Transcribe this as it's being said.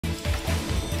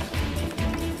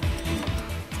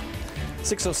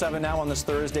6:07 now on this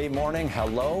Thursday morning.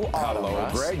 Hello, autumn. Hello,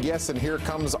 Russ. Greg. Yes, and here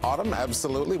comes autumn,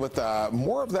 absolutely, with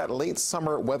more of that late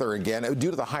summer weather again. Due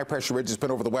to the high pressure ridge that's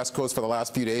been over the west coast for the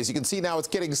last few days, you can see now it's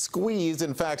getting squeezed.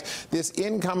 In fact, this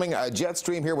incoming jet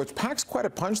stream here, which packs quite a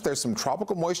punch, there's some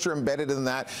tropical moisture embedded in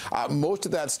that. Most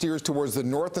of that steers towards the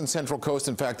north and central coast.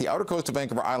 In fact, the outer coast of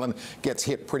Vancouver Island gets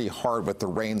hit pretty hard with the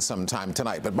rain sometime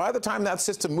tonight. But by the time that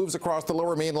system moves across the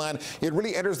lower mainland, it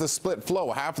really enters the split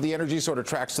flow. Half of the energy sort of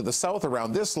tracks to the south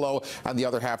around this low, and the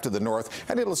other half to the north,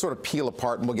 and it'll sort of peel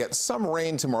apart, and we'll get some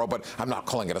rain tomorrow, but I'm not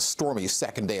calling it a stormy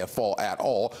second day of fall at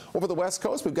all. Over the west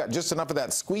coast, we've got just enough of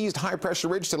that squeezed high pressure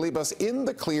ridge to leave us in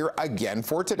the clear again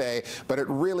for today, but it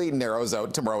really narrows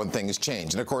out tomorrow and things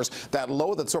change. And of course, that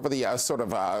low that's over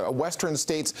the western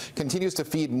states continues to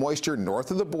feed moisture north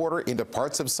of the border into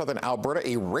parts of southern Alberta.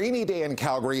 A rainy day in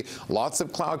Calgary, lots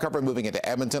of cloud cover moving into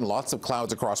Edmonton, lots of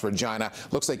clouds across Regina.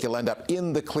 Looks like you'll end up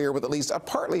in the clear with at least a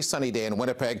partly sunny day in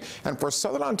Winnipeg. And for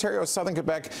southern Ontario, southern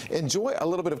Quebec, enjoy a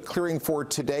little bit of clearing for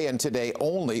today and today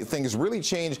only. Things really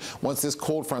change once this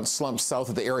cold front slumps south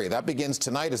of the area. That begins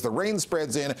tonight as the rain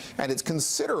spreads in, and it's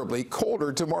considerably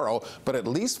colder tomorrow. But at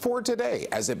least for today,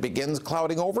 as it begins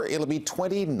clouding over, it'll be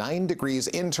 29 degrees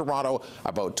in Toronto,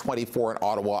 about 24 in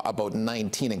Ottawa, about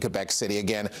 19 in Quebec City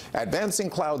again. Advancing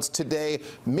clouds today,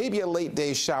 maybe a late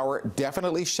day shower,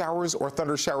 definitely showers or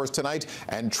thunder showers tonight,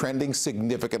 and trending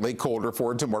significantly colder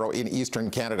for tomorrow in eastern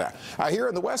Canada. Here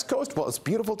on the west coast, well, it's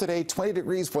beautiful today, 20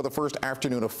 degrees for the first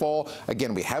afternoon of fall.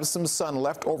 Again, we have some sun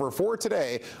left over for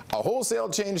today. A wholesale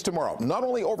change tomorrow. Not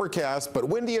only overcast, but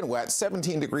windy and wet,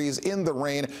 17 degrees in the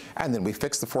rain. And then we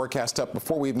fix the forecast up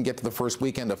before we even get to the first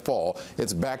weekend of fall.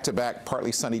 It's back-to-back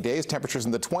partly sunny days, temperatures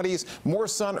in the 20s, more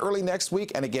sun early next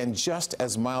week, and again, just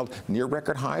as mild, near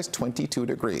record highs, 22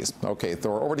 degrees. Okay,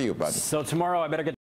 Thor, over to you, bud. So tomorrow, I better get